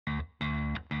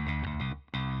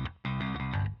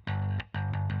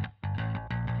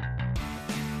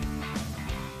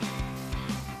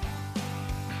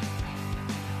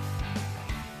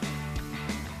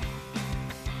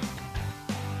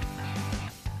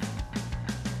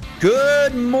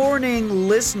Good morning,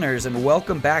 listeners, and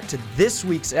welcome back to this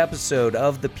week's episode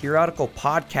of the Periodical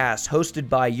Podcast, hosted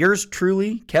by yours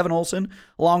truly, Kevin Olson,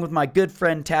 along with my good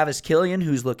friend Tavis Killian,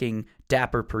 who's looking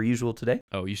dapper per usual today.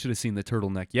 Oh, you should have seen the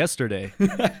turtleneck yesterday.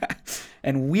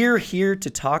 And we're here to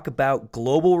talk about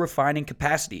global refining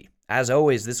capacity. As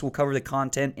always, this will cover the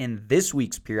content in this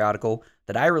week's periodical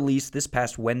that I released this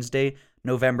past Wednesday,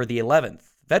 November the 11th.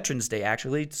 Veterans Day,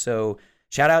 actually, so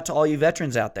shout out to all you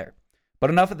veterans out there. But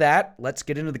enough of that, let's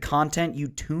get into the content you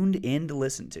tuned in to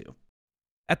listen to.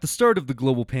 At the start of the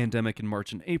global pandemic in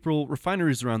March and April,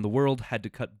 refineries around the world had to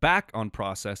cut back on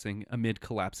processing amid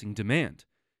collapsing demand.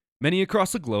 Many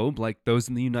across the globe, like those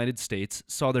in the United States,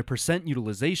 saw their percent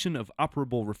utilization of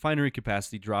operable refinery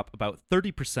capacity drop about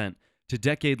 30% to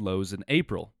decade lows in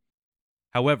April.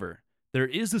 However, there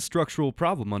is a structural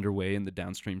problem underway in the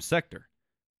downstream sector.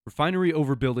 Refinery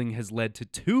overbuilding has led to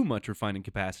too much refining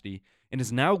capacity and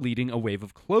is now leading a wave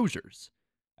of closures.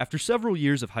 After several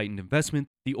years of heightened investment,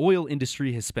 the oil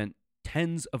industry has spent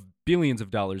tens of billions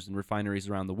of dollars in refineries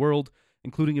around the world,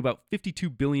 including about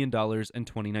 $52 billion in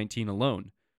 2019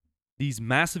 alone. These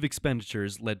massive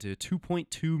expenditures led to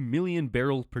 2.2 million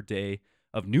barrels per day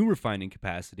of new refining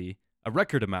capacity, a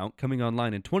record amount coming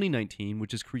online in 2019,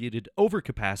 which has created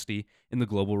overcapacity in the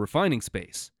global refining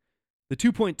space. The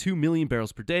 2.2 million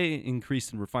barrels per day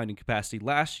increase in refining capacity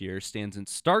last year stands in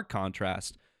stark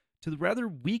contrast to the rather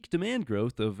weak demand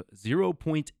growth of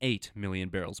 0.8 million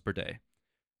barrels per day.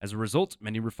 As a result,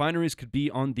 many refineries could be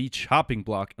on the chopping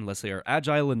block unless they are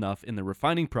agile enough in the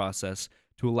refining process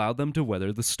to allow them to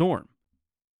weather the storm.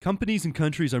 Companies and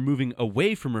countries are moving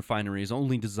away from refineries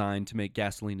only designed to make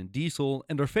gasoline and diesel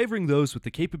and are favoring those with the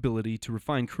capability to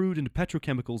refine crude into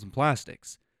petrochemicals and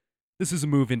plastics. This is a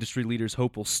move industry leaders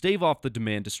hope will stave off the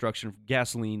demand destruction from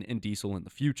gasoline and diesel in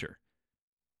the future.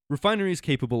 Refineries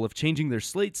capable of changing their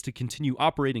slates to continue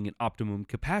operating at optimum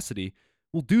capacity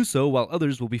will do so while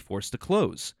others will be forced to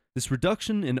close. This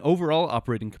reduction in overall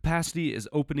operating capacity is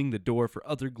opening the door for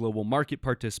other global market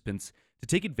participants to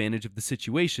take advantage of the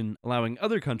situation, allowing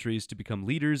other countries to become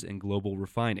leaders in global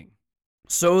refining.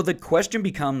 So the question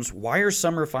becomes, why are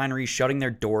some refineries shutting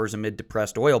their doors amid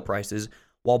depressed oil prices,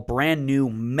 while brand new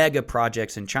mega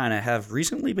projects in China have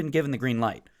recently been given the green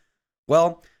light?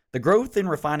 Well, the growth in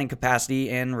refining capacity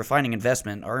and refining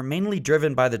investment are mainly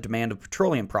driven by the demand of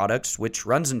petroleum products, which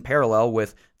runs in parallel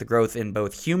with the growth in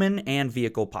both human and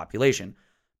vehicle population.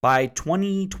 By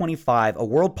 2025, a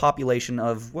world population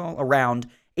of, around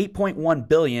 8.1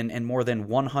 billion and more than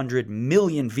 100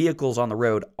 million vehicles on the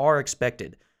road are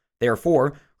expected.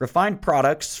 Therefore, refined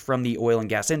products from the oil and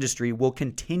gas industry will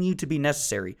continue to be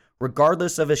necessary,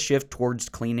 regardless of a shift towards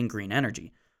clean and green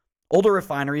energy. Older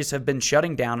refineries have been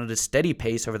shutting down at a steady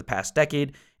pace over the past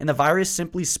decade, and the virus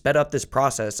simply sped up this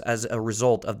process as a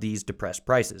result of these depressed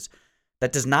prices.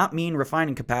 That does not mean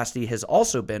refining capacity has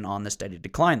also been on the steady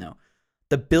decline, though.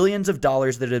 The billions of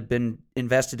dollars that have been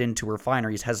invested into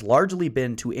refineries has largely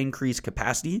been to increase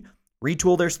capacity,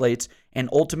 retool their slates, and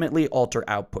ultimately alter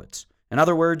outputs. In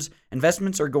other words,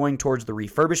 investments are going towards the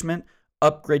refurbishment,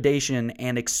 upgradation,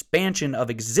 and expansion of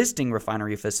existing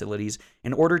refinery facilities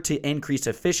in order to increase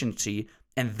efficiency,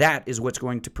 and that is what's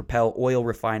going to propel oil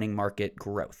refining market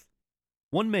growth.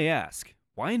 One may ask,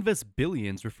 why invest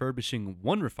billions refurbishing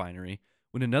one refinery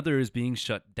when another is being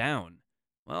shut down?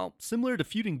 Well, similar to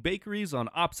feuding bakeries on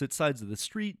opposite sides of the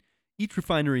street, each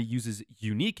refinery uses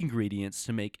unique ingredients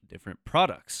to make different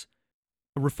products.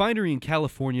 A refinery in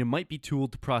California might be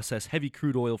tooled to process heavy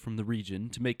crude oil from the region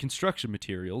to make construction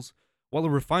materials, while a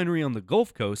refinery on the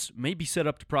Gulf Coast may be set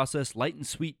up to process light and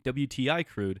sweet WTI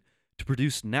crude to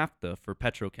produce naphtha for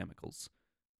petrochemicals.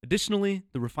 Additionally,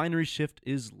 the refinery shift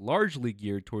is largely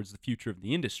geared towards the future of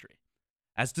the industry.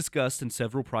 As discussed in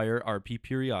several prior RP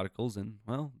periodicals and,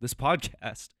 this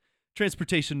podcast,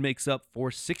 transportation makes up for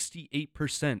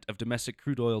 68% of domestic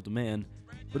crude oil demand,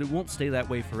 but it won't stay that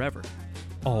way forever.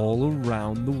 All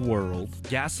around the world,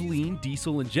 gasoline,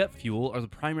 diesel, and jet fuel are the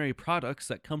primary products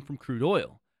that come from crude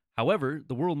oil. However,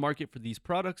 the world market for these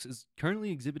products is currently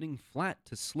exhibiting flat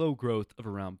to slow growth of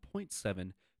around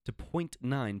 0.7 to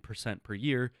 0.9% per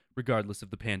year, regardless of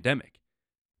the pandemic.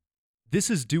 This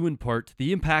is due in part to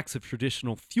the impacts of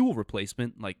traditional fuel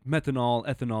replacement like methanol,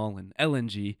 ethanol, and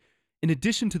LNG, in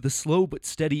addition to the slow but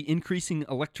steady increasing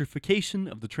electrification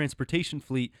of the transportation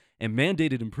fleet and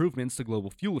mandated improvements to global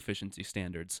fuel efficiency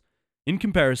standards. In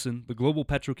comparison, the global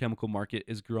petrochemical market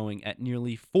is growing at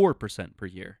nearly 4% per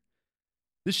year.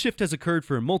 This shift has occurred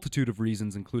for a multitude of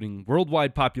reasons, including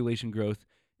worldwide population growth,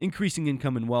 increasing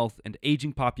income and wealth, and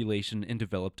aging population in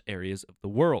developed areas of the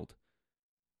world.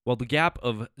 While the gap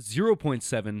of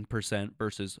 0.7%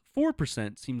 versus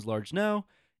 4% seems large now,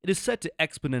 it is set to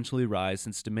exponentially rise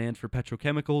since demand for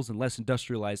petrochemicals in less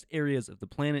industrialized areas of the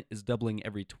planet is doubling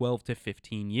every 12 to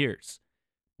 15 years.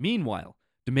 Meanwhile,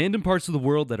 demand in parts of the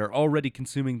world that are already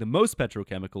consuming the most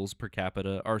petrochemicals per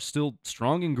capita are still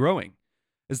strong and growing.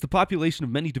 As the population of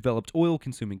many developed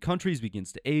oil-consuming countries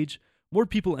begins to age, more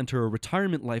people enter a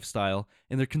retirement lifestyle,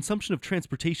 and their consumption of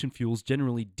transportation fuels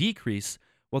generally decrease,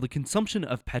 while the consumption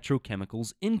of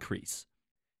petrochemicals increase.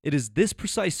 It is this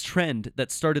precise trend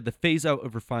that started the phase-out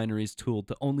of refineries tooled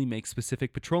to only make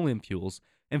specific petroleum fuels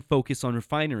and focus on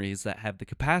refineries that have the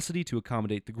capacity to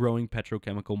accommodate the growing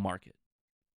petrochemical market.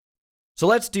 So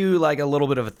let's do like a little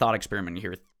bit of a thought experiment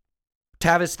here.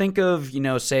 Tavis, think of,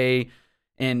 say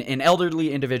an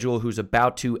elderly individual who's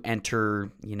about to enter,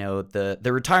 the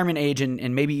retirement age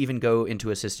and maybe even go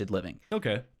into assisted living.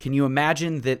 Okay. Can you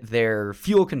imagine that their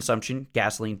fuel consumption,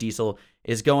 gasoline, diesel,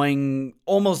 is going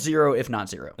almost zero, if not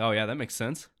zero? Oh, yeah, that makes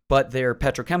sense. But their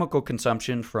petrochemical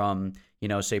consumption from,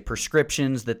 say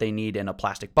prescriptions that they need in a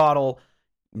plastic bottle,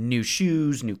 new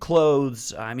shoes, new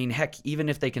clothes. I mean, heck, even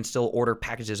if they can still order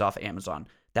packages off Amazon,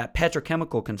 that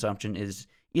petrochemical consumption is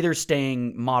either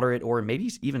staying moderate or maybe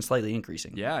even slightly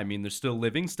increasing. Yeah, I mean, they're still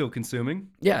living, still consuming.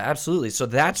 Yeah, absolutely. So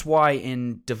that's why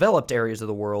in developed areas of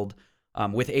the world,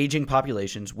 with aging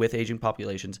populations,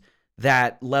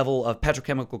 that level of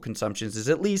petrochemical consumptions is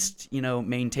at least,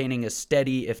 maintaining a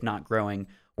steady, if not growing.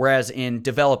 Whereas in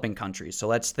developing countries, so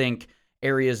let's think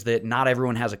areas that not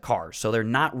everyone has a car, so they're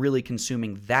not really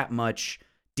consuming that much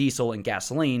diesel and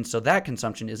gasoline, so that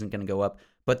consumption isn't going to go up,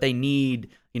 but they need,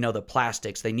 the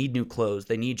plastics, they need new clothes,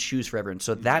 they need shoes for everyone.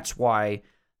 So that's why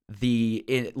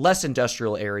the less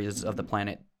industrial areas of the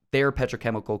planet, their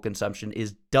petrochemical consumption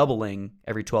is doubling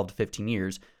every 12 to 15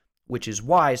 years, which is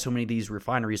why so many of these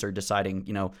refineries are deciding,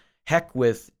 heck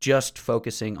with just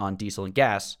focusing on diesel and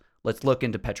gas, let's look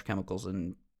into petrochemicals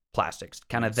and plastics.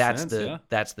 Kind of that's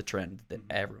the trend that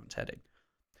everyone's heading.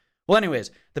 Well,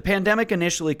 anyways, the pandemic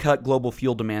initially cut global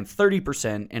fuel demand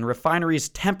 30%, and refineries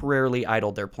temporarily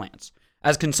idled their plants.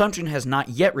 As consumption has not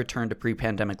yet returned to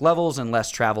pre-pandemic levels and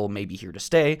less travel may be here to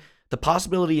stay, the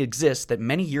possibility exists that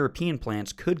many European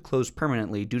plants could close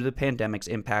permanently due to the pandemic's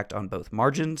impact on both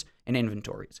margins and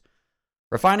inventories.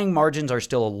 Refining margins are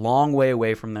still a long way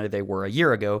away from where they were a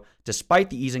year ago, despite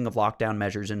the easing of lockdown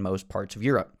measures in most parts of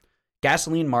Europe.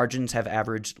 Gasoline margins have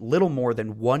averaged little more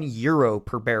than €1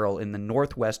 per barrel in the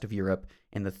northwest of Europe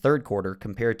in the third quarter,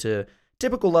 compared to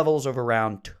typical levels of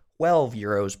around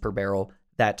 €12 per barrel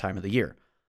that time of the year.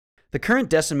 The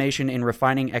current decimation in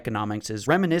refining economics is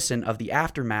reminiscent of the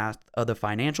aftermath of the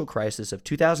financial crisis of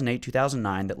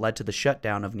 2008-2009 that led to the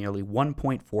shutdown of nearly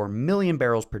 1.4 million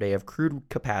barrels per day of crude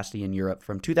capacity in Europe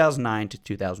from 2009 to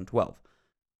 2012.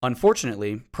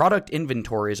 Unfortunately, product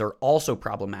inventories are also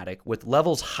problematic, with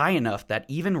levels high enough that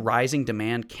even rising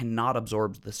demand cannot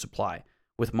absorb the supply.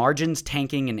 With margins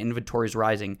tanking and inventories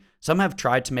rising, some have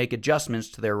tried to make adjustments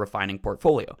to their refining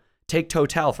portfolio. Take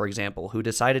Total, for example, who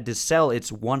decided to sell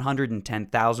its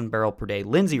 110,000 barrel per day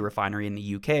Lindsey refinery in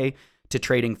the UK to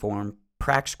trading firm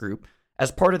Prax Group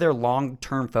as part of their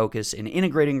long-term focus in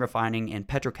integrating refining and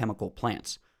petrochemical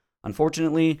plants.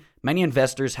 Unfortunately, many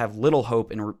investors have little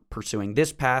hope in pursuing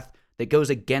this path that goes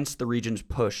against the region's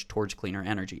push towards cleaner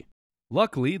energy.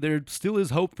 Luckily, there still is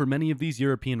hope for many of these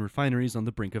European refineries on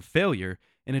the brink of failure,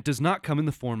 and it does not come in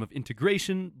the form of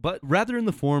integration, but rather in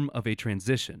the form of a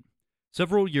transition.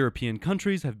 Several European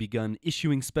countries have begun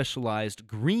issuing specialized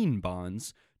green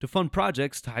bonds to fund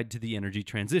projects tied to the energy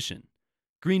transition.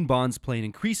 Green bonds play an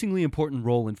increasingly important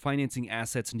role in financing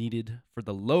assets needed for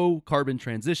the low-carbon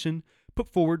transition put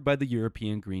forward by the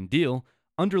European Green Deal,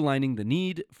 underlining the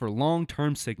need for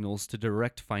long-term signals to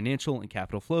direct financial and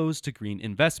capital flows to green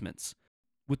investments.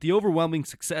 With the overwhelming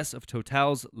success of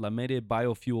Total's La Mede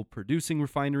biofuel producing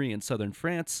refinery in southern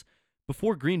France,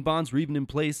 before green bonds were even in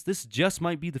place, this just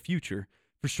might be the future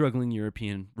for struggling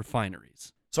European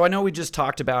refineries. So I know we just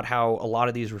talked about how a lot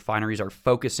of these refineries are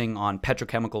focusing on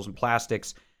petrochemicals and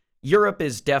plastics. Europe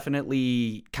is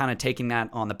definitely kind of taking that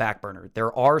on the back burner.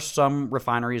 There are some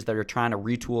refineries that are trying to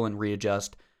retool and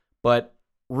readjust, but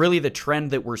really the trend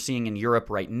that we're seeing in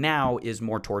Europe right now is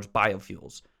more towards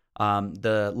biofuels.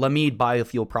 The Lamide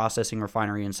biofuel processing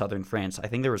refinery in southern France, I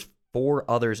think there was 4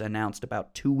 others announced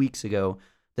about 2 weeks ago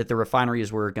that the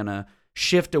refineries were going to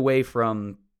shift away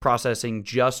from processing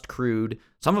just crude,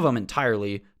 some of them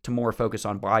entirely, to more focus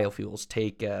on biofuels.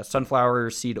 Take sunflower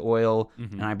seed oil,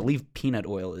 and I believe peanut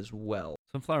oil as well.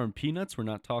 Sunflower and peanuts? We're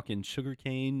not talking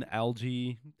sugarcane,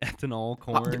 algae, ethanol,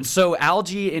 corn. So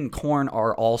algae and corn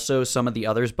are also some of the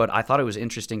others, but I thought it was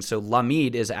interesting. So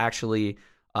Lamide is actually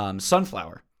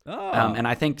sunflower. Oh. And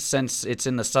I think since it's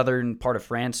in the southern part of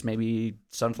France, maybe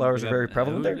sunflowers are very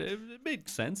prevalent there. It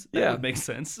makes sense. Yeah. That would make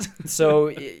sense. So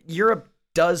Europe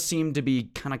does seem to be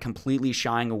kind of completely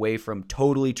shying away from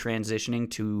totally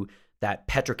transitioning to that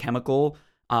petrochemical,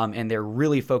 and they're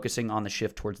really focusing on the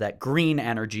shift towards that green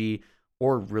energy,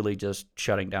 or really just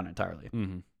shutting down entirely.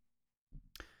 Mm-hmm.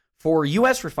 For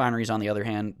U.S. refineries, on the other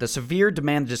hand, the severe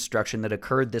demand destruction that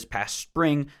occurred this past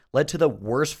spring led to the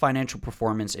worst financial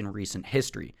performance in recent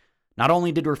history. Not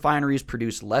only did refineries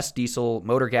produce less diesel,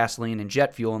 motor gasoline, and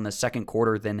jet fuel in the second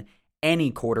quarter than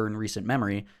any quarter in recent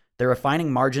memory, their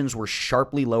refining margins were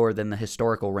sharply lower than the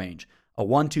historical range, a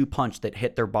 1-2 punch that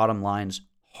hit their bottom lines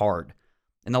hard.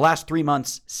 In the last 3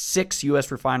 months, 6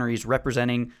 U.S. refineries,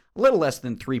 representing a little less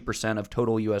than 3% of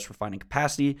total U.S. refining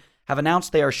capacity, have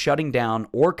announced they are shutting down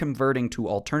or converting to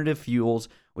alternative fuels,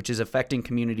 which is affecting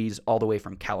communities all the way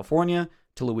from California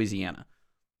to Louisiana.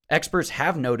 Experts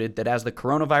have noted that as the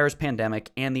coronavirus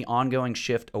pandemic and the ongoing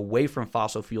shift away from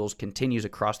fossil fuels continues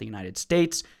across the United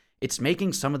States, it's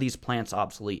making some of these plants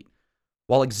obsolete.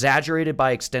 While exaggerated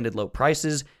by extended low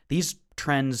prices, these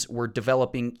trends were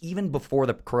developing even before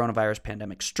the coronavirus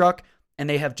pandemic struck, and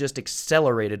they have just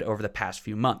accelerated over the past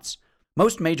few months.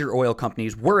 Most major oil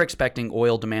companies were expecting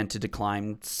oil demand to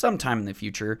decline sometime in the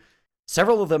future.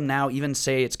 Several of them now even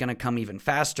say it's going to come even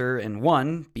faster, and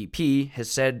one, BP,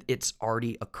 has said it's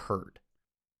already occurred.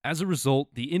 As a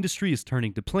result, the industry is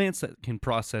turning to plants that can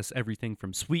process everything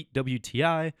from sweet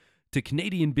WTI to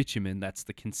Canadian bitumen that's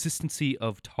the consistency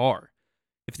of tar.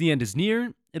 If the end is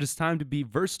near, it is time to be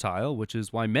versatile, which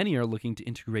is why many are looking to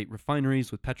integrate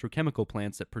refineries with petrochemical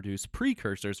plants that produce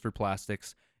precursors for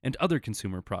plastics and other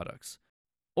consumer products.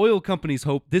 Oil companies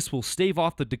hope this will stave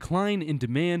off the decline in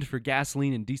demand for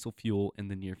gasoline and diesel fuel in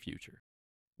the near future.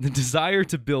 The desire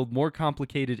to build more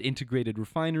complicated integrated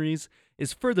refineries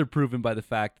is further proven by the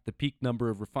fact that the peak number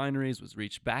of refineries was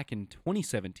reached back in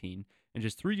 2017, and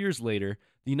just 3 years later,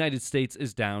 the United States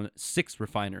is down 6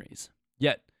 refineries.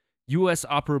 Yet, U.S.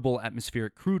 operable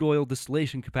atmospheric crude oil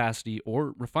distillation capacity,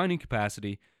 or refining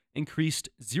capacity, increased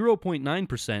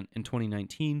 0.9% in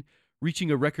 2019,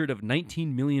 reaching a record of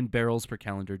 19 million barrels per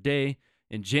calendar day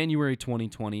in January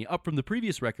 2020, up from the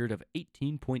previous record of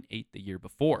 18.8 the year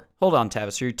before. Hold on,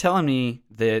 Tavis. So you're telling me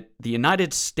that the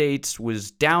United States was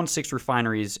down 6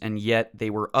 refineries, and yet they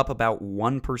were up about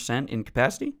 1% in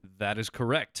capacity? That is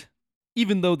correct.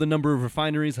 Even though the number of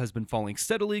refineries has been falling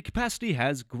steadily, capacity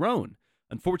has grown.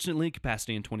 Unfortunately,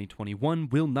 capacity in 2021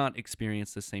 will not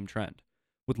experience the same trend.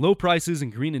 With low prices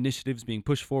and green initiatives being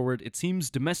pushed forward, it seems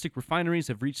domestic refineries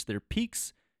have reached their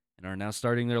peaks and are now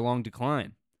starting their long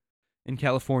decline. In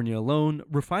California alone,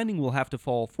 refining will have to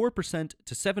fall 4%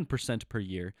 to 7% per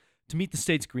year to meet the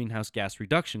state's greenhouse gas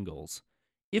reduction goals.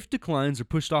 If declines are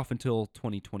pushed off until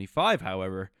 2025,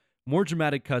 however, more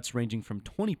dramatic cuts ranging from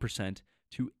 20%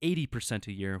 to 80%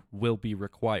 a year will be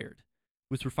required.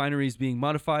 With refineries being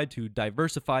modified to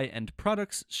diversify end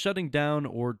products, shutting down,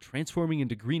 or transforming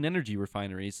into green energy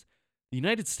refineries, the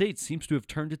United States seems to have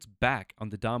turned its back on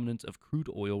the dominance of crude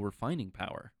oil refining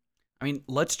power. I mean,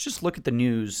 let's just look at the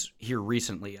news here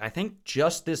recently. I think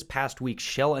just this past week,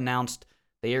 Shell announced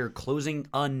they are closing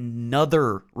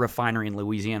another refinery in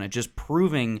Louisiana, just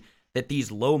proving that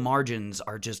these low margins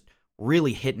are just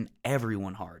really hitting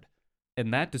everyone hard.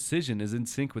 And that decision is in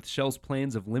sync with Shell's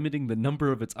plans of limiting the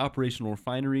number of its operational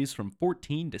refineries from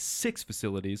 14 to 6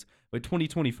 facilities by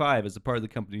 2025 as a part of the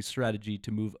company's strategy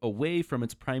to move away from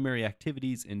its primary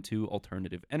activities into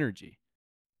alternative energy.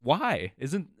 Why?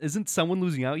 Isn't someone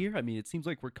losing out here? I mean, it seems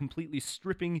like we're completely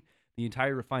stripping the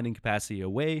entire refining capacity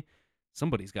away.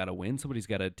 Somebody's got to win. Somebody's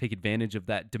got to take advantage of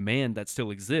that demand that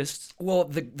still exists. Well,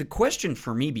 the question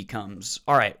for me becomes,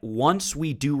 all right, once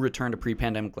we do return to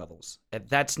pre-pandemic levels,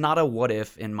 that's not a what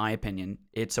if, in my opinion.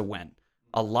 It's a when.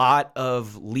 A lot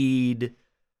of lead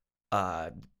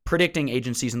predicting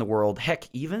agencies in the world, heck,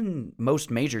 even most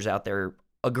majors out there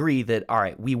agree that, all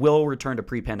right, we will return to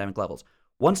pre-pandemic levels.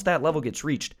 Once that level gets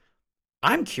reached,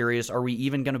 I'm curious, are we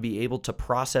even going to be able to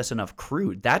process enough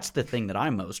crude? That's the thing that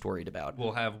I'm most worried about.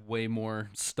 We'll have way more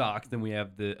stock than we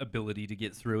have the ability to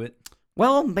get through it.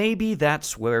 Well, maybe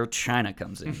that's where China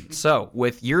comes in. So,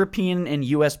 with European and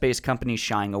US-based companies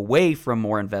shying away from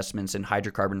more investments in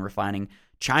hydrocarbon refining,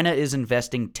 China is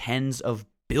investing tens of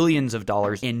billions of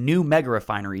dollars in new mega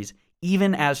refineries,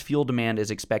 even as fuel demand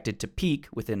is expected to peak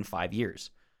within 5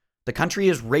 years. The country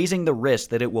is raising the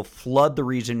risk that it will flood the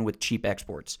region with cheap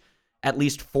exports. At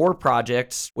least 4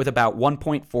 projects with about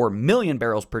 1.4 million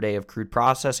barrels per day of crude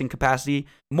processing capacity,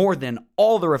 more than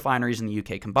all the refineries in the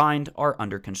UK combined, are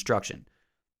under construction.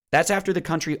 That's after the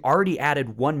country already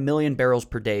added 1 million barrels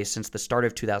per day since the start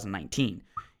of 2019.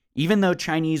 Even though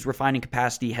Chinese refining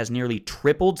capacity has nearly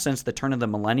tripled since the turn of the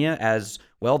millennia, as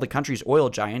well, the country's oil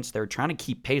giants, they're trying to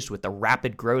keep pace with the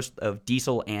rapid growth of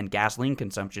diesel and gasoline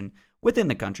consumption within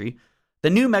the country. The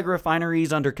new mega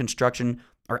refineries under construction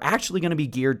are actually going to be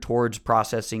geared towards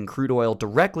processing crude oil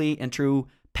directly into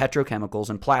petrochemicals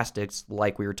and plastics,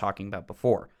 like we were talking about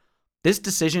before. This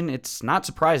decision, it's not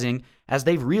surprising, as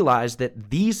they've realized that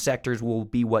these sectors will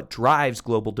be what drives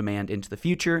global demand into the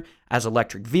future as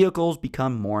electric vehicles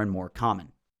become more and more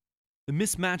common. The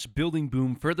mismatched building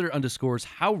boom further underscores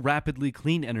how rapidly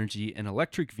clean energy and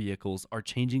electric vehicles are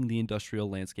changing the industrial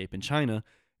landscape in China,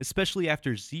 especially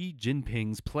after Xi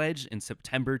Jinping's pledge in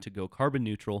September to go carbon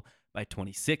neutral by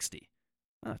 2060.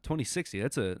 2060,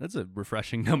 that's a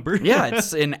refreshing number. Yeah,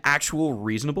 it's an actual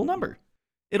reasonable number.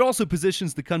 It also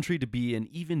positions the country to be an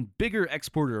even bigger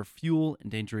exporter of fuel,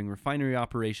 endangering refinery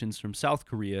operations from South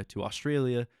Korea to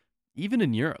Australia, even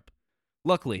in Europe.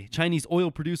 Luckily, Chinese oil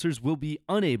producers will be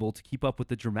unable to keep up with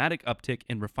the dramatic uptick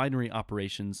in refinery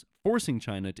operations, forcing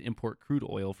China to import crude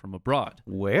oil from abroad.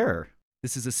 Where?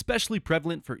 This is especially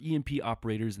prevalent for E&P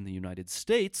operators in the United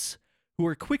States, who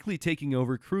are quickly taking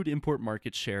over crude import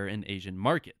market share in Asian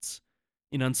markets.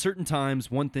 In uncertain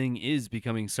times, one thing is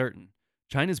becoming certain.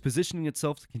 China is positioning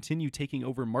itself to continue taking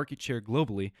over market share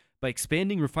globally by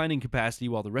expanding refining capacity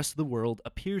while the rest of the world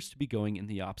appears to be going in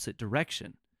the opposite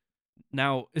direction.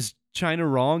 Now, is China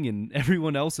wrong and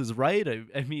everyone else is right?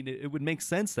 I mean, it would make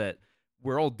sense that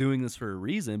we're all doing this for a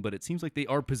reason, but it seems like they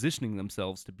are positioning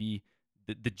themselves to be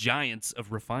the giants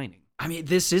of refining. I mean,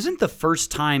 this isn't the first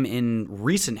time in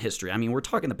recent history. I mean, we're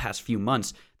talking the past few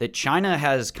months that China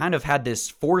has kind of had this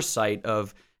foresight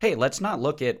of, hey, let's not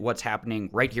look at what's happening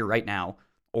right here, right now,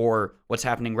 or what's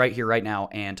happening right here, right now,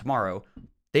 and tomorrow.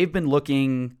 They've been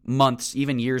looking months,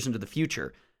 even years into the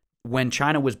future. When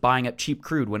China was buying up cheap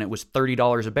crude when it was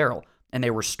 $30 a barrel and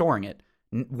they were storing it,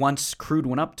 once crude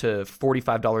went up to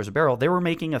 $45 a barrel, they were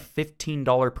making a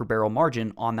 $15 per barrel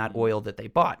margin on that oil that they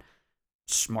bought.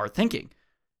 Smart thinking.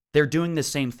 They're doing the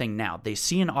same thing now. They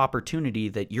see an opportunity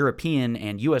that European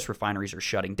and US refineries are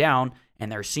shutting down,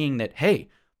 and they're seeing that, hey,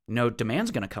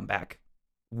 demand's going to come back.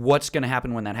 What's going to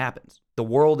happen when that happens? The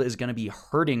world is going to be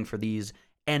hurting for these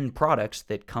end products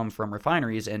that come from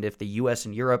refineries, and if the US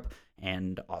and Europe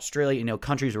and Australia,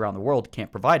 countries around the world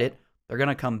can't provide it, they're going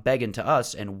to come begging to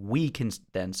us, and we can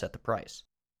then set the price.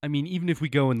 I mean, even if we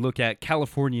go and look at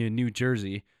California and New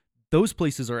Jersey, those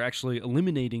places are actually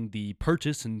eliminating the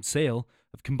purchase and sale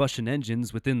of combustion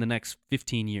engines within the next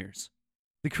 15 years.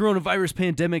 The coronavirus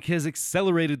pandemic has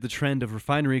accelerated the trend of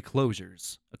refinery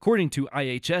closures. According to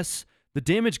IHS, the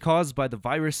damage caused by the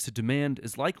virus to demand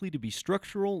is likely to be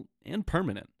structural and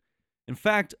permanent. In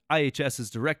fact, IHS's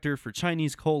director for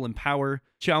Chinese coal and power,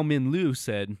 Xiaomin Liu,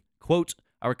 said, quote,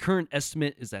 "Our current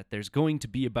estimate is that there's going to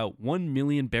be about 1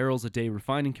 million barrels a day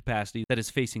refining capacity that is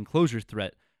facing closure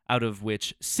threat, out of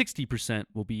which 60%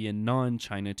 will be in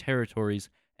non-China territories,"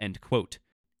 end quote.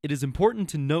 It is important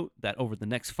to note that over the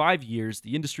next 5 years,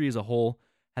 the industry as a whole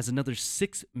has another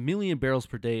 6 million barrels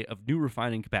per day of new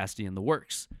refining capacity in the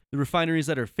works. The refineries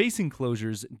that are facing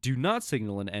closures do not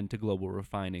signal an end to global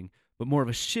refining, but more of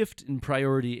a shift in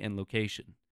priority and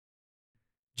location.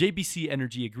 JBC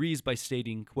Energy agrees by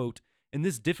stating, quote, "In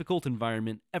this difficult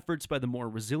environment, efforts by the more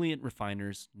resilient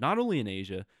refiners, not only in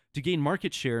Asia, to gain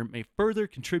market share may further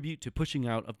contribute to pushing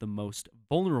out of the most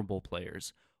vulnerable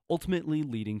players, ultimately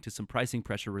leading to some pricing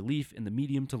pressure relief in the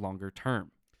medium to longer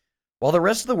term." While the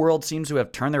rest of the world seems to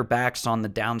have turned their backs on the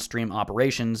downstream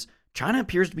operations, China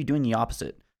appears to be doing the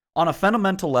opposite. On a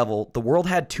fundamental level, the world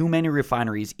had too many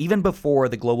refineries even before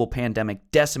the global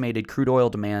pandemic decimated crude oil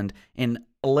demand and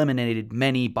eliminated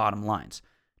many bottom lines.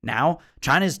 Now,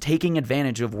 China is taking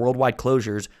advantage of worldwide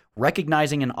closures,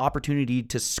 recognizing an opportunity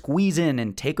to squeeze in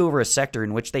and take over a sector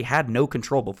in which they had no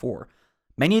control before.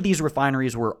 Many of these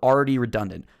refineries were already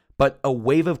redundant, but a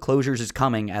wave of closures is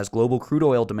coming as global crude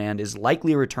oil demand is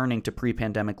likely returning to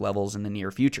pre-pandemic levels in the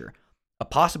near future. A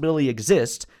possibility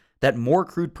exists that more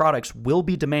crude products will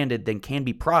be demanded than can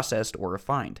be processed or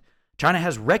refined. China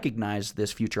has recognized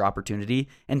this future opportunity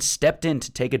and stepped in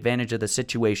to take advantage of the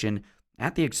situation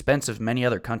at the expense of many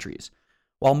other countries.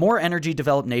 While more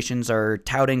energy-developed nations are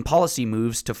touting policy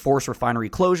moves to force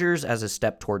refinery closures as a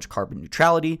step towards carbon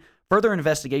neutrality, further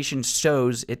investigation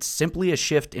shows it's simply a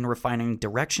shift in refining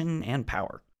direction and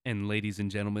power. And ladies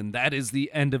and gentlemen, that is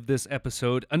the end of this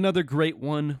episode. Another great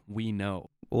one, we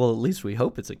know. Well, at least we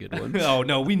hope it's a good one. Oh,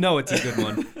 no, we know it's a good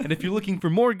one. And if you're looking for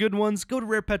more good ones, go to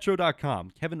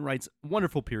rarepetro.com. Kevin writes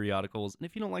wonderful periodicals, and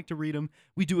if you don't like to read them,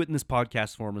 we do it in this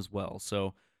podcast form as well.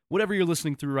 So whatever you're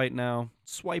listening through right now,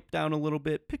 swipe down a little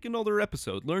bit, pick another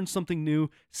episode, learn something new,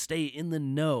 stay in the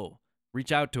know.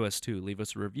 Reach out to us too. Leave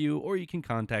us a review, or you can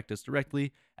contact us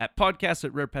directly at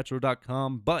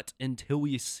podcast@rarepetro.com. But until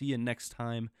we see you next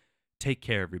time, take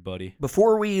care, everybody.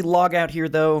 Before we log out here,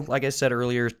 though, like I said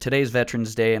earlier, today's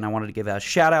Veterans Day, and I wanted to give a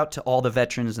shout out to all the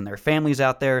veterans and their families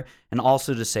out there, and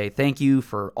also to say thank you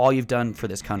for all you've done for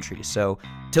this country. So,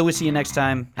 till we see you next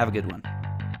time, have a good one.